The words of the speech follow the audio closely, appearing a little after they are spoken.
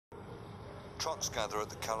Trucks gather at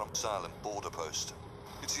the Philistinesl border post.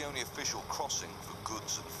 It's the only official crossing for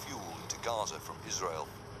goods and fuel into Gaza from Israel,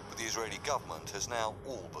 but the Israeli government has now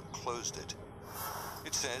all but closed it.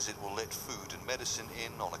 It says it will let food and medicine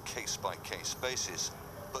in on a case-by-case basis,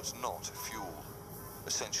 but not fuel,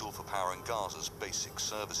 essential for powering Gaza's basic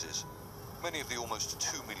services. Many of the almost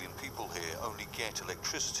 2 million people here only get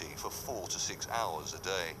electricity for 4 to 6 hours a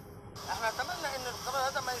day. I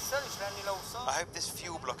hope this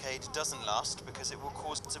fuel blockade doesn't last because it will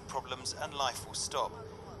cause some problems and life will stop.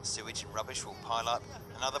 Sewage and rubbish will pile up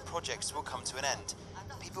and other projects will come to an end.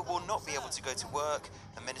 People will not be able to go to work,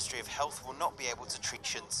 the Ministry of Health will not be able to treat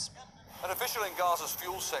patients. An official in Gaza's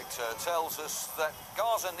fuel sector tells us that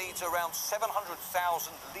Gaza needs around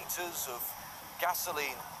 700,000 litres of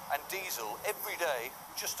gasoline and diesel every day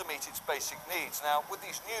just to meet its basic needs. Now, with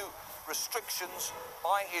these new restrictions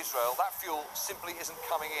by Israel, that fuel simply isn't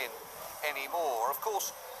coming in anymore. Of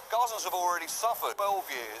course, Gazans have already suffered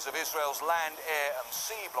 12 years of Israel's land, air and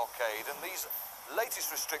sea blockade, and these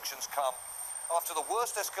latest restrictions come after the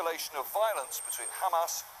worst escalation of violence between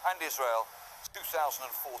Hamas and Israel since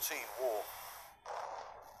 2014 war.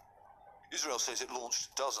 Israel says it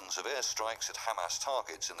launched dozens of airstrikes at Hamas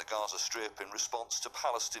targets in the Gaza Strip in response to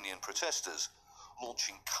Palestinian protesters,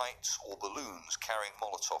 launching kites or balloons carrying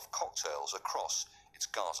Molotov cocktails across its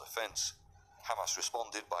Gaza fence. Hamas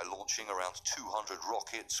responded by launching around 200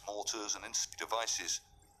 rockets, mortars and incendiary devices.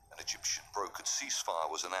 An Egyptian brokered ceasefire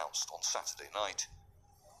was announced on Saturday night.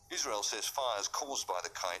 Israel says fires caused by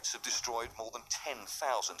the kites have destroyed more than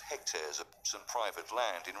 10,000 hectares of private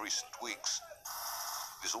land in recent weeks.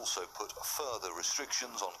 It has also put further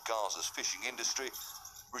restrictions on Gaza's fishing industry,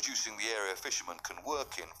 reducing the area fishermen can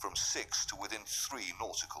work in from 6 to within 3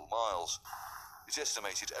 nautical miles. It's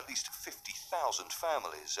estimated at least 50,000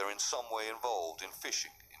 families are in some way involved in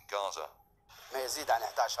fishing in Gaza.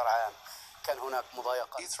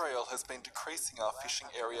 Israel has been decreasing our fishing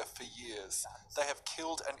area for years. They have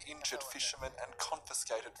killed and injured fishermen and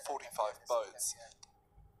confiscated 45 boats.